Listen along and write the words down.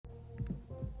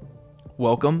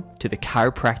Welcome to the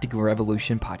Chiropractic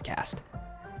Revolution podcast.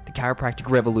 The Chiropractic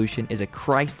Revolution is a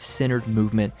Christ-centered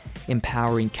movement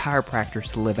empowering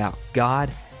chiropractors to live out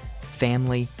God,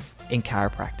 family, and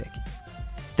chiropractic.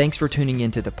 Thanks for tuning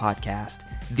into the podcast.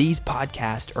 These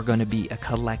podcasts are going to be a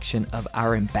collection of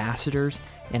our ambassadors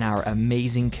and our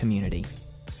amazing community.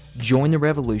 Join the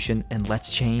revolution and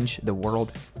let's change the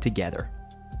world together.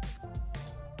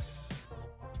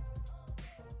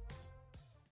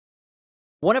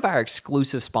 One of our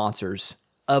exclusive sponsors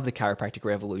of the Chiropractic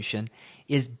Revolution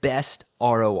is Best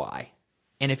ROI.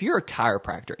 And if you're a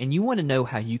chiropractor and you want to know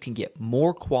how you can get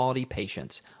more quality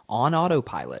patients on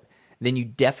autopilot, then you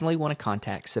definitely want to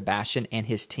contact Sebastian and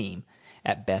his team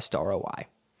at Best ROI.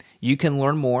 You can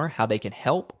learn more how they can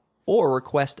help or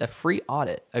request a free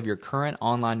audit of your current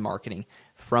online marketing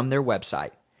from their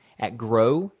website at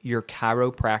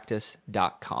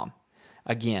growyourchiropractice.com.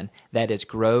 Again, that is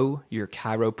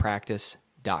growyourchiropractice.com.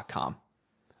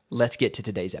 Let's get to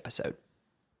today's episode.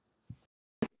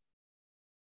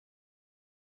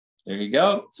 There you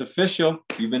go. It's official.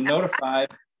 You've been notified.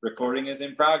 Recording is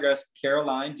in progress.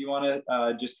 Caroline, do you want to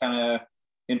just kind of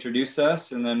introduce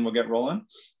us and then we'll get rolling?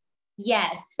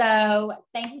 Yes. So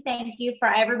thank you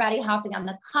for everybody hopping on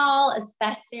the call,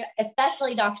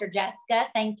 especially Dr. Jessica.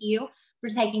 Thank you for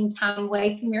taking time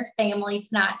away from your family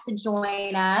tonight to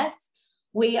join us.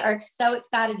 We are so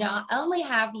excited to not only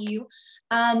have you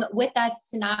with us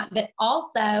tonight, but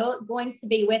also going to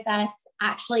be with us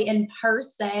actually in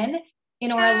person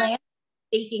in Orlando,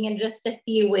 speaking in just a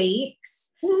few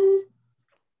weeks.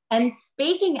 And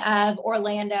speaking of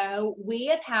Orlando, we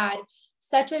have had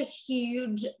such a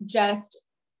huge, just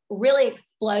really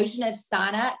explosion of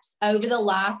signups over the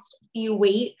last few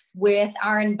weeks with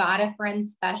our Invite a Friend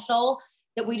special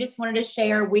that we just wanted to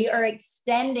share. We are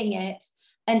extending it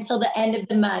until the end of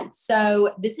the month.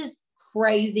 So this is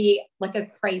crazy, like a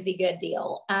crazy good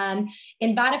deal.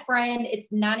 Invite a friend,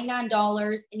 it's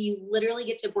 $99 and you literally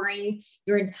get to bring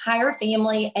your entire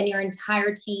family and your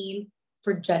entire team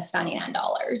for just $99.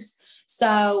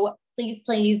 So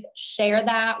please share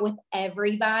that with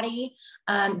everybody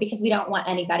because we don't want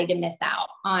anybody to miss out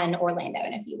on Orlando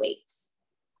in a few weeks.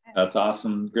 That's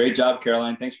awesome. Great job,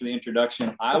 Caroline. Thanks for the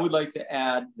introduction. I would like to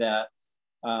add that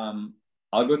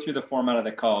I'll go through the format of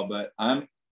the call, but I'm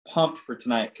pumped for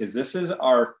tonight because this is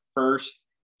our first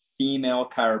female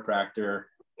chiropractor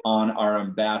on our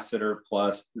Ambassador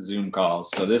Plus Zoom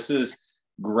calls. So this is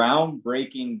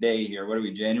groundbreaking day here. What are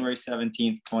we, January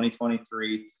 17th,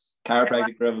 2023.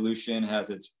 Chiropractic Revolution has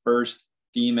its first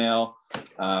female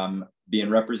being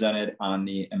represented on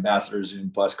the Ambassador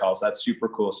Zoom Plus calls. That's super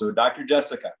cool. So Dr.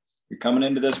 Jessica, you're coming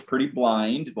into this pretty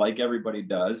blind like everybody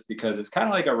does because it's kind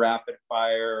of like a rapid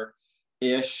fire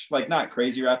ish, like not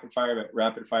crazy rapid fire, but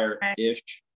rapid fire ish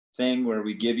thing where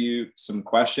we give you some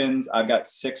questions. I've got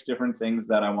 6 different things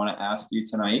that I want to ask you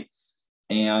tonight.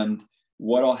 And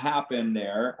what'll happen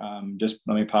there, just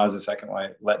let me pause a second while I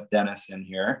let Dennis in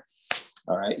here.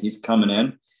 All right, he's coming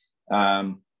in.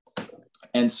 And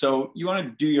so you want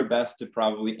to do your best to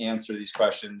probably answer these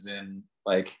questions in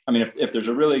if there's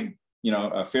a really,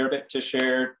 a fair bit to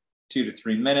share, 2 to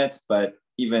 3 minutes, but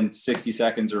even 60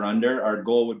 seconds or under, our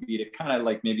goal would be to kind of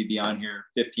like maybe be on here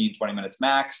 15, 20 minutes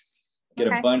max, get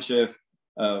a bunch of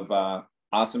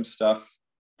awesome stuff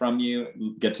from you,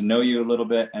 get to know you a little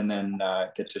bit, and then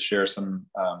get to share some,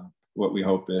 what we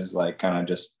hope is like kind of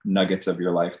just nuggets of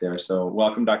your life there. So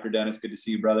welcome, Dr. Dennis. Good to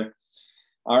see you, brother.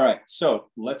 All right.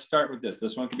 So let's start with this.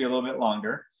 This one could be a little bit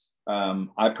longer.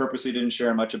 I purposely didn't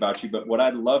share much about you, but what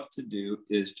I'd love to do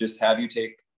is just have you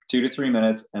take 2 to 3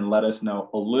 minutes and let us know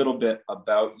a little bit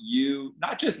about you,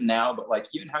 not just now, but like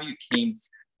even how you came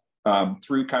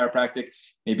through chiropractic,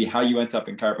 maybe how you went up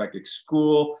in chiropractic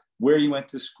school, where you went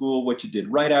to school, what you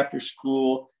did right after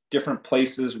school, different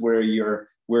places where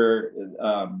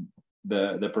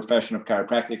the profession of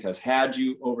chiropractic has had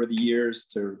you over the years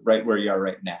to right where you are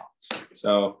right now.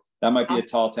 So that might be a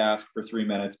tall task for 3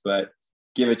 minutes, but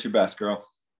give it your best, girl.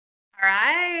 All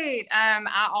right.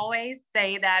 I always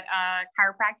say that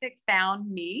chiropractic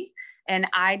found me and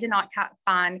I did not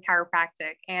find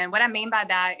chiropractic. And what I mean by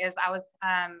that is I was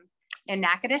in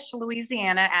Natchitoches,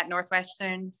 Louisiana at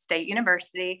Northwestern State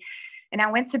University. And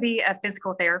I went to be a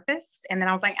physical therapist. And then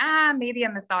I was like, maybe a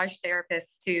massage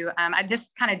therapist too. I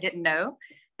just kind of didn't know.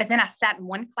 But then I sat in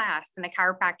one class and a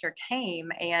chiropractor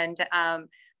came and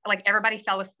like everybody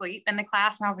fell asleep in the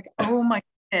class. And I was like, oh my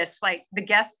goodness, like the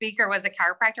guest speaker was a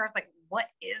chiropractor. I was like, what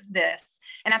is this?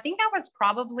 And I think I was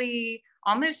probably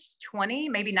almost 20,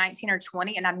 maybe 19 or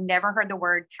 20. And I've never heard the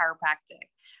word chiropractic.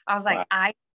 I was like, wow.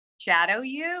 I shadow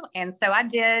you. And so I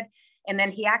did. And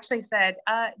then he actually said,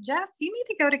 Jess, you need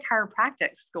to go to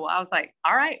chiropractic school. I was like,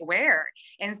 all right, where?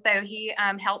 And so he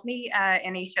helped me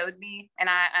and he showed me, and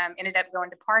I ended up going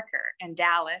to Parker in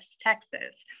Dallas,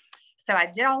 Texas. So I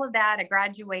did all of that. I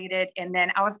graduated, and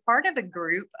then I was part of a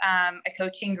group, a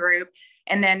coaching group.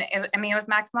 And then, it was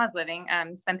Maximize Living.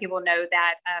 Some people know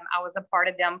that I was a part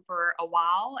of them for a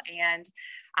while, and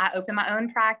I opened my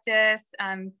own practice,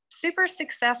 super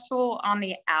successful on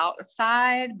the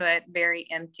outside, but very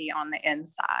empty on the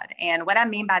inside. And what I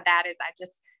mean by that is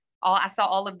I saw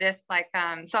all of this,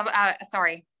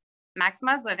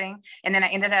 Maximize Living. And then I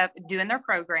ended up doing their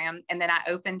program. And then I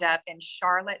opened up in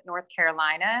Charlotte, North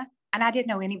Carolina, and I didn't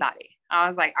know anybody. I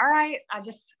was like, all right,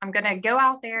 I'm going to go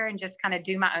out there and just kind of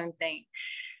do my own thing.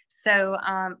 So,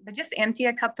 but just empty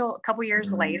a couple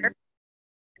years later,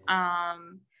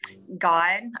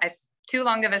 God, it's too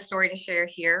long of a story to share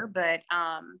here, but,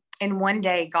 in one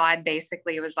day, God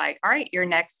basically was like, all right, your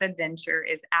next adventure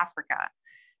is Africa.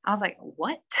 I was like,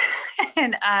 what?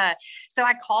 And, so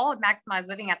I called Maximize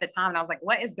Living at the time, and I was like,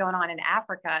 what is going on in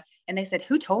Africa? And they said,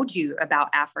 who told you about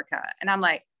Africa? And I'm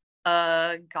like,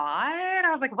 God. I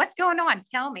was like, what's going on?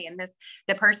 Tell me. And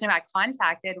the person who I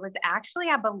contacted was actually,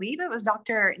 I believe it was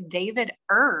Dr. David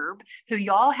Erb, who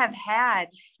y'all have had.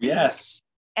 Yes.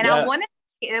 And yes.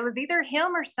 It was either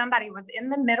him or somebody was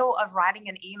in the middle of writing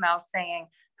an email saying,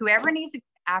 whoever needs to go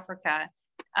to Africa,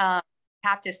 I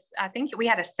think we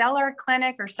had to sell our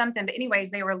clinic or something. But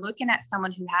anyways, they were looking at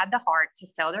someone who had the heart to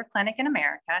sell their clinic in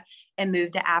America and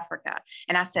move to Africa.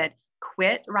 And I said,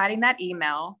 quit writing that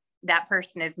email. That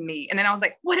person is me. And then I was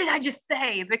like, what did I just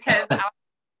say? Because I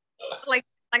was like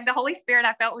the Holy Spirit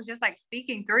I felt was just like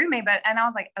speaking through me. And I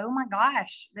was like, oh my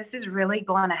gosh, this is really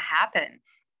going to happen.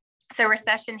 So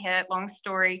recession hit, long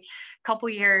story, couple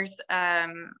years, I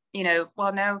don't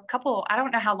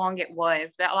know how long it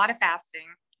was, but a lot of fasting,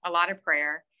 a lot of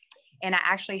prayer. And I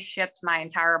actually shipped my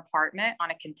entire apartment on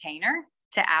a container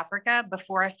to Africa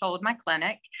before I sold my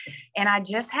clinic. And I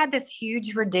just had this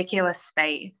huge, ridiculous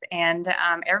faith. And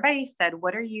everybody said,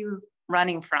 what are you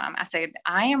running from? I said,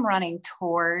 I am running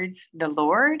towards the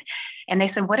Lord. And they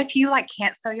said, what if you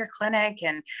can't sell your clinic?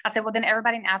 And I said, well, then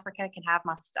everybody in Africa can have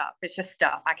my stuff. It's just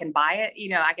stuff. I can buy it.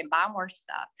 I can buy more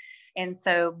stuff. And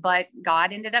so, but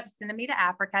God ended up sending me to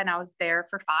Africa, and I was there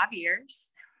for 5 years.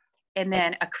 And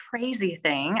then a crazy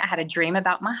thing, I had a dream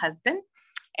about my husband,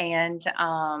 and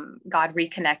God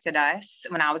reconnected us.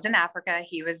 When I was in Africa,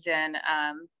 he was in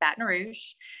Baton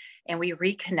Rouge, and we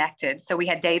reconnected. So we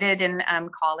had dated in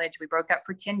college. We broke up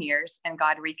for 10 years, and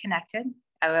God reconnected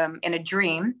in a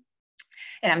dream.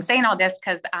 And I'm saying all this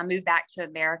because I moved back to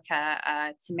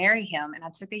America to marry him, and I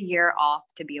took a year off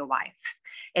to be a wife.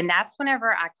 And that's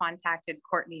whenever I contacted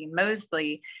Courtney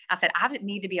Mosley. I said, I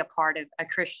need to be a part of a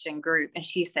Christian group. And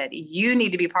she said, you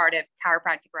need to be part of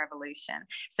Chiropractic Revolution.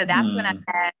 So that's when I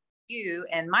had you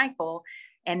and Michael.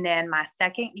 And then my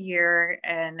second year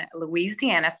in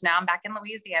Louisiana. So now I'm back in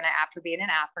Louisiana after being in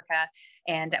Africa.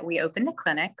 And we opened a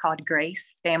clinic called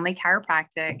Grace Family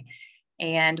Chiropractic.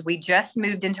 And we just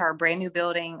moved into our brand new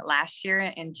building last year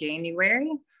in January.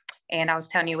 And I was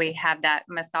telling you, we have that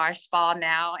massage spa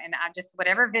now. And I just,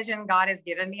 whatever vision God has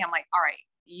given me, I'm like, all right,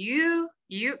 you're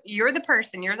the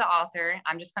person, you're the author.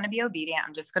 I'm just going to be obedient.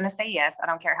 I'm just going to say yes. I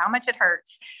don't care how much it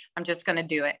hurts. I'm just going to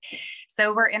do it.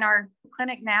 So we're in our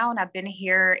clinic now, and I've been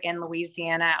here in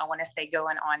Louisiana, I want to say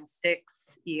going on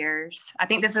 6 years. I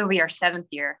think this will be our 7th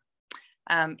year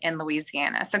in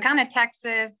Louisiana. So kind of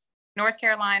Texas, North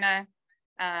Carolina,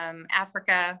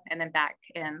 Africa, and then back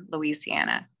in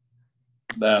Louisiana.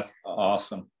 That's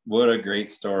awesome. What a great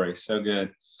story. So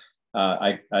good.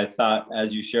 I thought,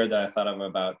 as you shared that, I thought of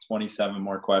about 27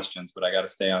 more questions, but I got to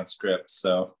stay on script.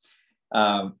 So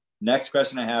next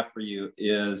question I have for you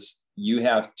is, you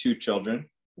have 2 children,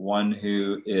 one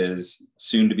who is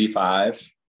soon to be 5, yes.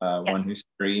 One who's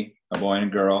 3, a boy and a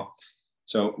girl.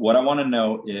 So what I want to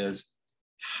know is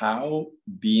how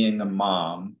being a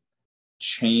mom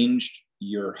changed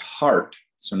your heart.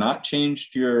 So not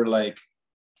changed your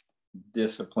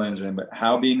disciplines, but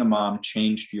how being a mom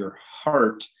changed your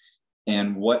heart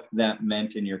and what that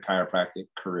meant in your chiropractic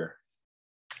career.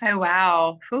 Oh,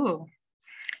 wow. Ooh,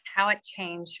 how it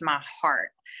changed my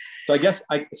heart. So I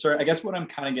guess what I'm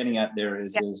kind of getting at there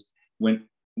is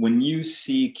when you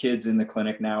see kids in the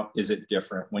clinic now, is it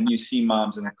different? When you see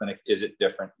moms in the clinic, is it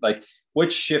different?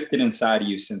 What shifted inside of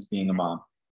you since being a mom?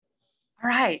 All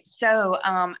right. So,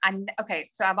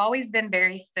 so I've always been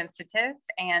very sensitive,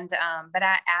 and, but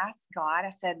I asked God, I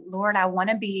said, Lord, I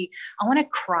want to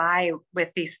cry with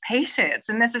these patients.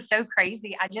 And this is so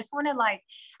crazy. I just want to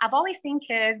I've always seen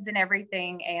kids and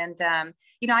everything. And, I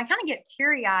kind of get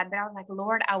teary eyed, but I was like,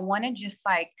 Lord, I want to just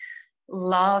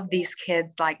love these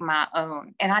kids like my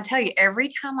own. And I tell you, every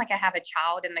time like I have a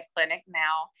child in the clinic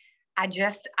now,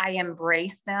 I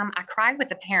embrace them. I cry with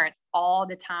the parents all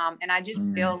the time. And I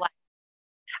just feel like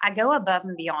I go above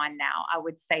and beyond now. I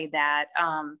would say that,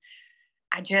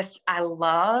 I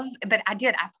love, but I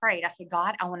prayed. I said,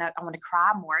 God, I want to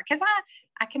cry more. Cause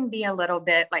I can be a little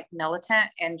bit like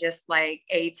militant and just like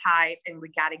A type, and we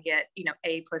got to get,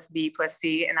 A plus B plus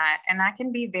C. And I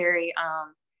can be very,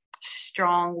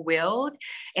 strong willed.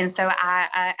 And so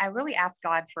I really asked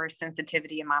God for a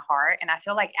sensitivity in my heart. And I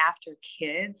feel like after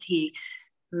kids, he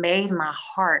made my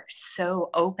heart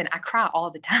so open. I cry all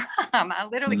the time. I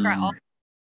literally cry all.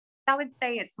 I would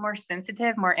say it's more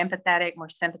sensitive, more empathetic, more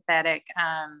sympathetic.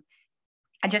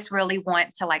 I just really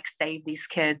want to like save these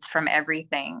kids from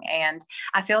everything. And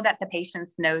I feel that the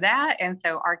patients know that. And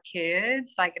so our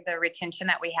kids, like the retention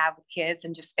that we have with kids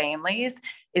and just families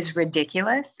is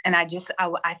ridiculous. And I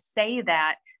say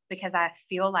that because I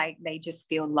feel like they just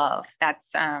feel love.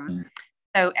 That's,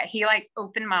 so he like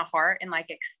opened my heart and like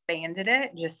expanded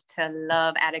it just to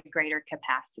love at a greater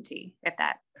capacity, if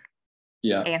that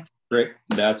answers. Great.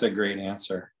 That's a great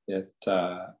answer. It's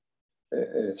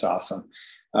awesome.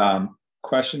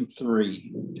 Question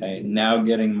 3. Okay. Now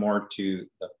getting more to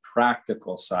the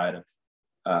practical side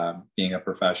of being a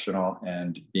professional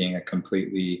and being a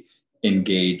completely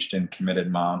engaged and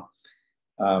committed mom.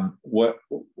 What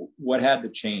had to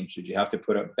change? Did you have to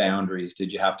put up boundaries?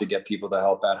 Did you have to get people to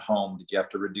help at home? Did you have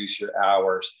to reduce your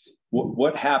hours?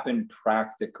 What happened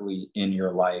practically in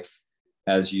your life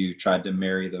as you tried to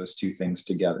marry those two things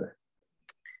together?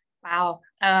 Wow.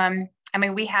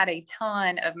 We had a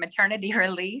ton of maternity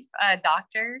relief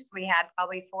doctors. We had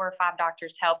probably 4 or 5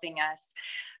 doctors helping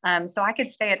us. So I could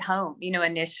stay at home,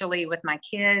 initially with my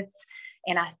kids.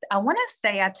 And I want to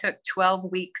say I took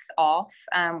 12 weeks off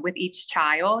with each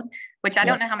child, which I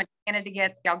don't know how much Canada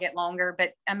gets. Y'all get longer.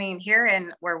 But here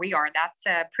in where we are, that's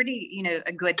a pretty,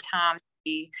 a good time to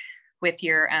be with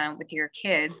your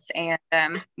kids. And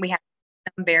we had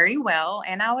them very well.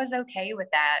 And I was okay with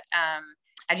that.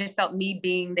 I just felt me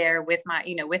being there with my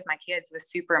kids was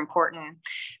super important.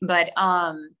 But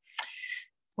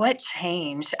what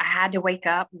changed? I had to wake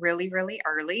up really, really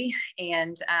early.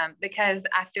 And because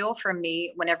I feel for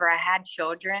me, whenever I had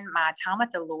children, my time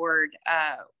with the Lord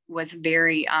was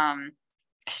very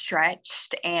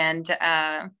stretched, and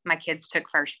my kids took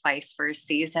first place for a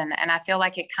season. And I feel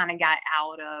like it kind of got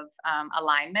out of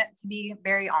alignment, to be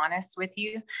very honest with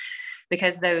you,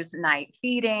 because those night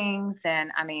feedings,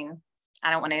 and I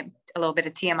don't want to, a little bit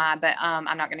of TMI, but I'm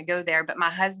not going to go there. But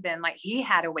my husband, like, he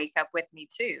had to wake up with me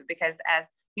too, because as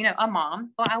a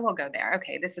mom, well, I will go there.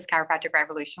 Okay. This is chiropractic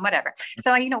revolution, whatever.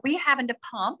 So, we having to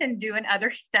pump and doing other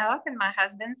stuff, and my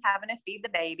husband's having to feed the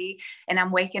baby, and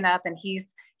I'm waking up, and he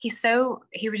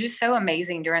was just so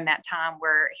amazing during that time,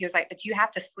 where he was like, but you have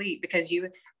to sleep, because you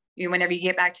whenever you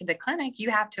get back to the clinic,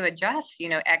 you have to adjust,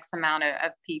 X amount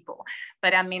of people.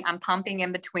 But I'm pumping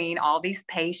in between all these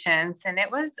patients, and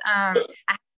it was, I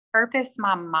purposed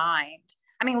my mind.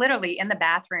 Literally in the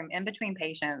bathroom, in between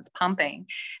patients, pumping.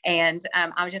 And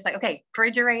I was just like, okay,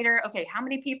 refrigerator. Okay, how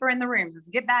many people are in the rooms? Let's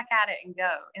get back at it and go.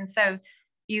 And so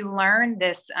you learn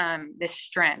this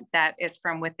strength that is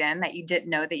from within that you didn't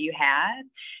know that you had.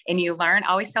 And I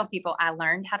always tell people, I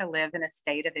learned how to live in a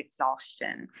state of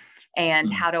exhaustion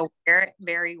and how to wear it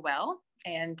very well.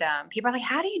 And people are like,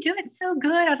 how do you do it so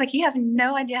good? I was like, you have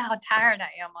no idea how tired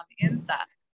I am on the inside.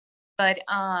 But,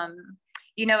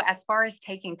 as far as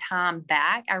taking time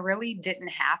back, I really didn't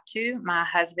have to. My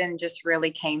husband just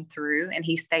really came through, and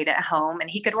he stayed at home, and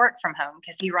he could work from home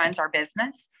because he runs our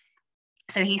business.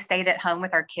 So he stayed at home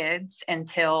with our kids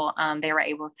until they were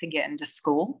able to get into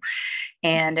school.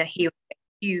 And he was a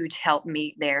huge help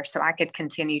me there, so I could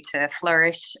continue to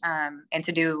flourish and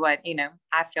to do what,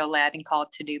 I feel led and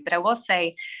called to do. But I will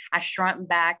say I shrunk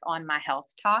back on my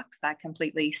health talks. I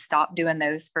completely stopped doing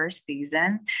those for a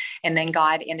season. And then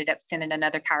God ended up sending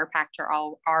another chiropractor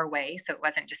our way. So it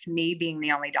wasn't just me being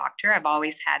the only doctor. I've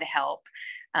always had help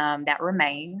that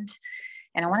remained.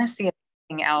 And I want to see if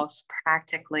anything else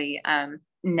practically.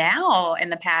 Now in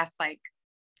the past, like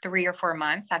 3 or 4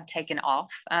 months, I've taken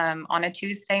off on a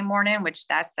Tuesday morning, which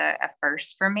that's a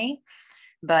first for me.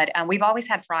 But we've always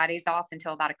had Fridays off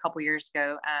until about a couple years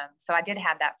ago. So I did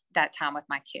have that time with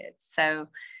my kids. So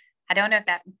I don't know if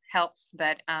that helps,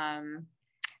 but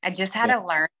I just had to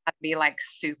learn how to be like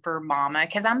super mama,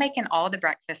 because I'm making all the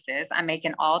breakfasts, I'm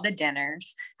making all the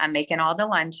dinners, I'm making all the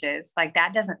lunches. Like,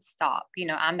 that doesn't stop.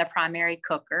 I'm the primary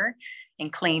cooker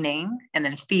and cleaning and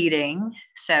then feeding.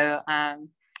 So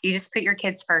you just put your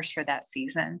kids first for that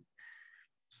season.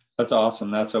 That's awesome.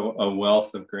 That's a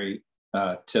wealth of great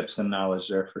tips and knowledge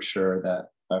there for sure that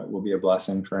will be a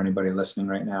blessing for anybody listening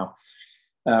right now.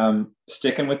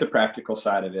 Sticking with the practical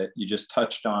side of it, you just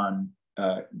touched on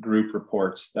group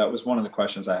reports. That was one of the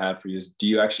questions I had for you is, do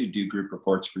you actually do group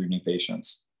reports for your new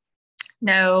patients?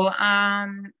 No,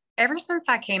 ever since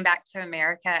I came back to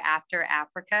America after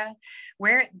Africa,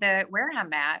 where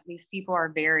I'm at, these people are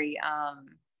very,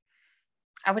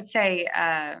 I would say,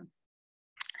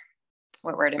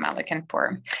 what word am I looking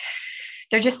for?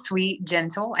 They're just sweet,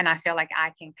 gentle, and I feel like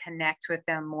I can connect with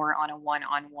them more on a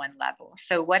one-on-one level.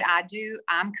 So what I do,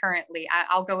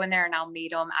 I'll go in there and I'll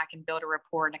meet them. I can build a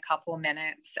rapport in a couple of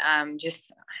minutes. I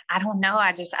don't know.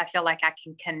 I feel like I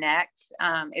can connect.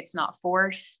 It's not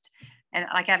forced. And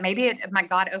like my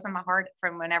God opened my heart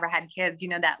from whenever I had kids,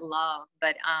 that love.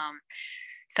 But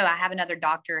so I have another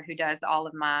doctor who does all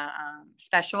of my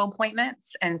special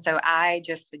appointments. And so I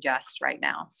just adjust right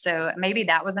now. So maybe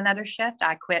that was another shift.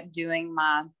 I quit doing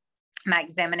my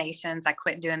examinations. I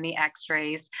quit doing the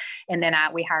x-rays. And then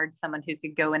we hired someone who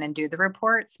could go in and do the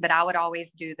reports, but I would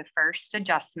always do the first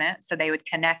adjustment. So they would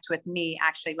connect with me,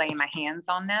 actually laying my hands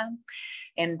on them.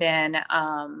 And then,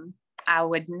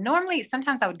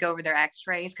 sometimes I would go over their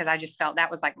x-rays because I just felt that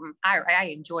was like,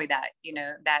 I enjoy that,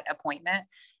 that appointment.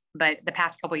 But the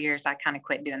past couple of years, I kind of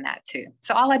quit doing that too.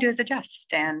 So all I do is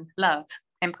adjust and love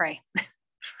and pray.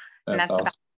 That's awesome.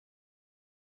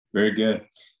 Very good.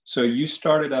 So you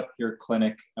started up your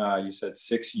clinic, you said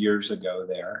 6 years ago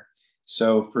there.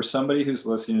 So for somebody who's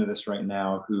listening to this right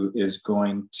now, who is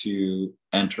going to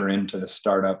enter into the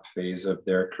startup phase of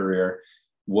their career,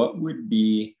 what would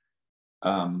be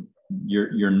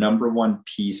your number one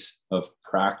piece of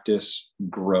practice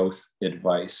growth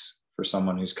advice for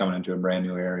someone who's coming into a brand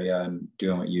new area and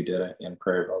doing what you did in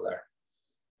Prairieville there?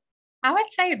 I would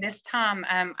say this time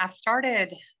I've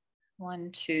started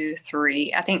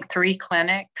 3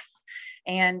 clinics,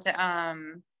 and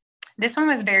this one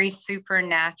was very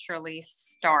supernaturally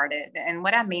started. And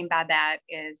what I mean by that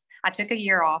is I took a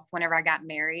year off whenever I got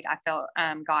married. I felt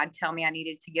God tell me I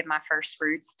needed to give my first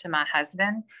fruits to my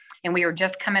husband. And we were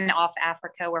just coming off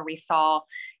Africa, where we saw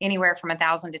anywhere from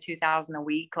 1,000 to 2,000 a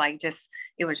week.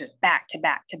 It was just back to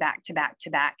back to back to back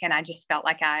to back. And I just felt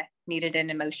like I needed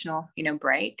an emotional,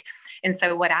 break. And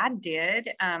so what I did,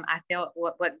 I felt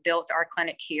what built our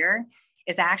clinic here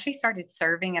is I actually started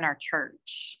serving in our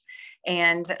church.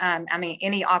 And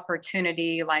any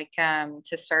opportunity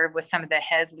to serve with some of the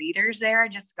head leaders there,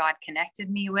 just God connected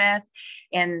me with,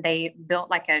 and they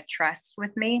built like a trust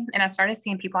with me. And I started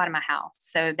seeing people out of my house.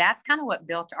 So that's kind of what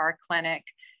built our clinic.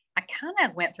 I kind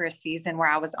of went through a season where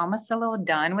I was almost a little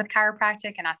done with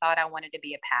chiropractic, and I thought I wanted to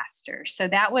be a pastor. So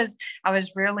I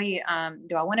was really,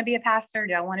 do I want to be a pastor?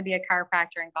 Do I want to be a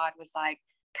chiropractor? And God was like,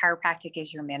 chiropractic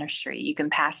is your ministry. You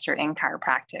can pastor in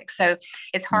chiropractic. So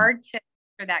it's hard to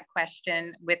that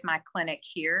question with my clinic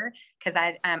here, because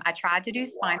I tried to do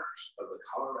spine,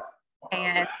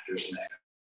 and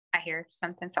I hear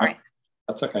something. Sorry.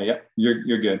 That's okay. Yeah,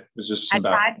 you're good. It was just some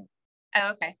background.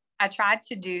 Okay. I tried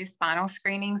to do spinal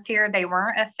screenings here. They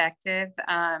weren't effective.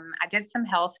 I did some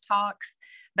health talks,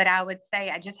 but I would say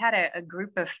I just had a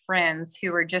group of friends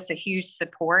who were just a huge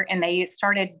support, and they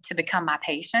started to become my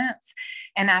patients.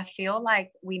 And I feel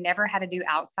like we never had to do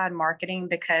outside marketing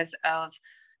because of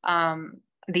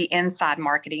the inside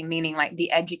marketing, meaning like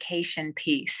the education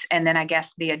piece. And then I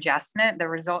guess the adjustment, the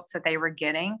results that they were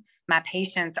getting, my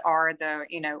patients are the,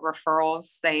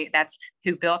 referrals. That's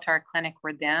who built our clinic,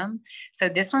 were them. So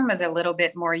this one was a little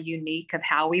bit more unique of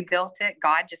how we built it.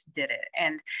 God just did it.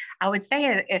 And I would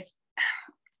say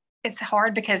it's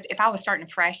hard because if I was starting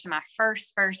fresh in my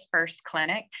first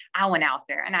clinic, I went out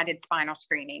there and I did spinal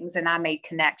screenings and I made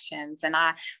connections, and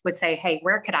I would say, hey,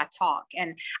 where could I talk?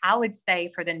 And I would say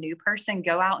for the new person,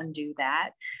 go out and do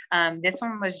that. This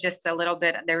one was just a little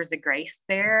bit, there was a grace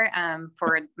there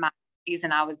for my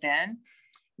season I was in.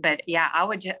 But yeah, I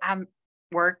would just,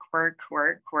 work,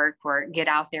 get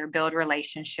out there, build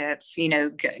relationships,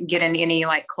 get in any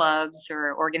like clubs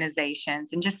or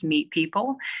organizations and just meet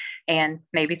people, and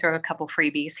maybe throw a couple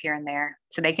freebies here and there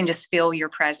so they can just feel your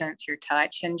presence, your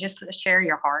touch, and just share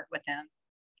your heart with them.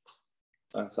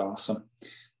 That's awesome.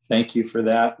 Thank you for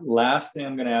that. Last thing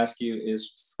I'm going to ask you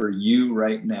is for you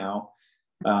right now.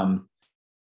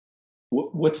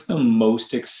 What's the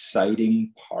most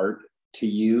exciting part to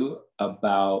you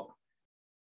about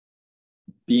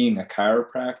being a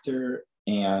chiropractor,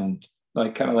 and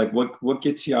what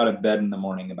gets you out of bed in the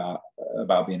morning about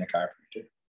being a chiropractor?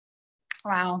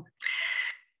 Wow.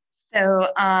 So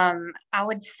I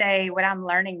would say what I'm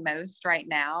learning most right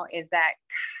now is that,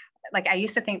 I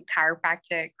used to think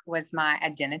chiropractic was my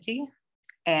identity.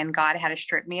 And God had to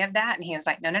strip me of that. And he was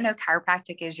like, no,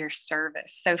 chiropractic is your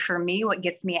service. So for me, what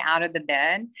gets me out of the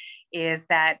bed is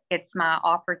that it's my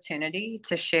opportunity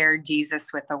to share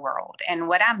Jesus with the world. And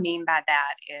what I mean by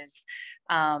that is,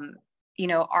 I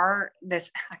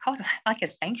call it like a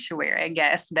sanctuary, I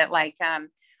guess, but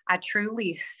I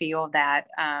truly feel that,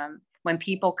 when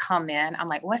people come in, I'm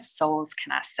like, what souls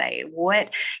can I save? What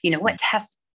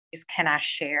testimonies can I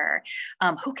share?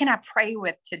 Who can I pray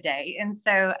with today? And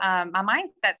so my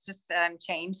mindset's just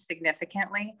changed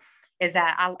significantly. Is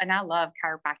that I love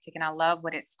chiropractic and I love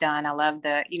what it's done. I love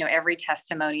every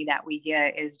testimony that we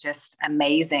get is just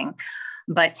amazing.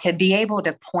 But to be able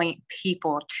to point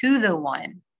people to the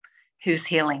one who's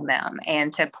healing them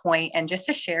and to point and just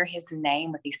to share his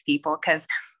name with these people, because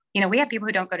we have people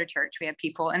who don't go to church. We have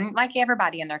people, and like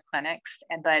everybody in their clinics,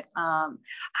 but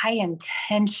I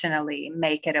intentionally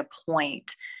make it a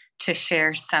point to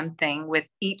share something with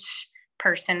each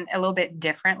person a little bit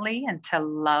differently and to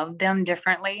love them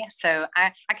differently. So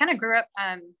I kind of grew up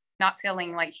not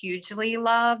feeling like hugely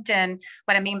loved. And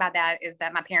what I mean by that is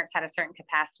that my parents had a certain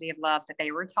capacity of love that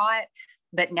they were taught.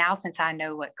 But now, since I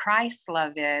know what Christ's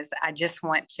love is, I just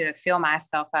want to fill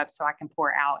myself up so I can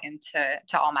pour out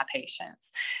to all my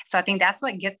patients. So I think that's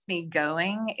what gets me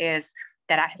going, is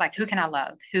that I like, who can I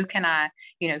love? Who can I,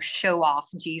 show off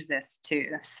Jesus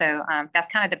to? So that's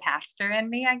kind of the pastor in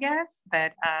me, I guess.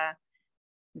 But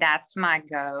that's my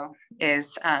goal,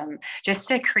 is just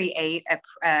to create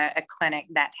a clinic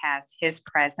that has his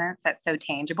presence that's so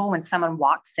tangible. When someone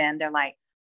walks in, they're like,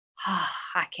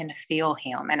 I can feel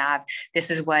him. And this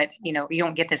is what, you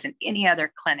don't get this in any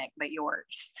other clinic but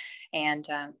yours. And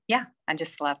I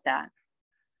just love that.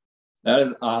 That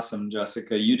is awesome,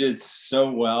 Jessica. You did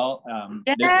so well.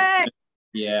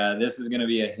 This is going to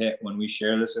be a hit when we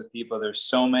share this with people. There's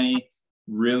so many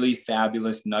really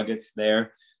fabulous nuggets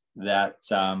there that,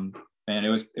 and it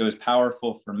was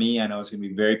powerful for me. I know it's going to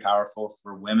be very powerful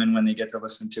for women when they get to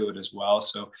listen to it as well.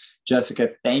 So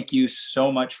Jessica, thank you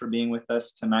so much for being with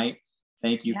us tonight.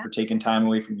 Thank you for taking time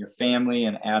away from your family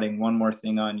and adding one more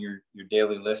thing on your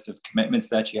daily list of commitments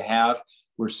that you have.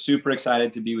 We're super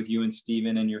excited to be with you and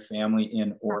Stephen and your family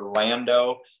in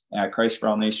Orlando at Christ for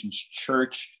All Nations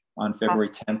Church on February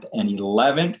 10th and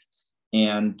 11th.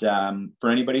 And for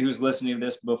anybody who's listening to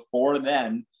this before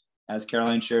then, as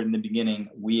Caroline shared in the beginning,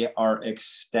 we are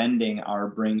extending our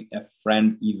Bring a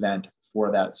Friend event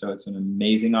for that. So it's an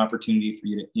amazing opportunity for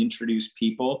you to introduce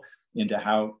people into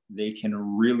how they can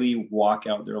really walk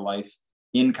out their life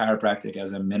in chiropractic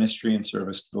as a ministry and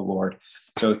service to the Lord.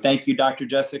 So thank you, Dr.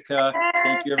 Jessica.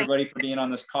 Thank you, everybody, for being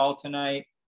on this call tonight.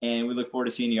 And we look forward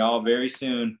to seeing you all very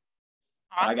soon.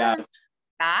 Awesome. Bye, guys.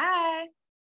 Bye.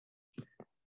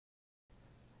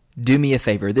 Do me a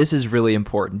favor. This is really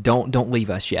important. Don't leave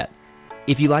us yet.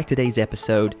 If you like today's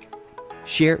episode,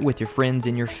 share it with your friends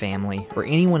and your family or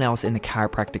anyone else in the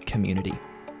chiropractic community.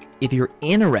 If you're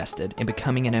interested in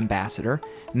becoming an ambassador,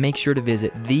 make sure to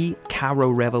visit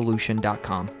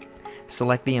thechirorevolution.com.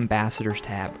 Select the ambassadors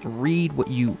tab, read what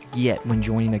you get when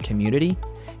joining the community,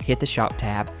 hit the shop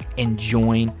tab, and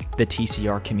join the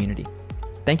TCR community.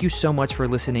 Thank you so much for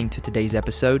listening to today's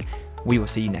episode. We will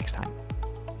see you next time.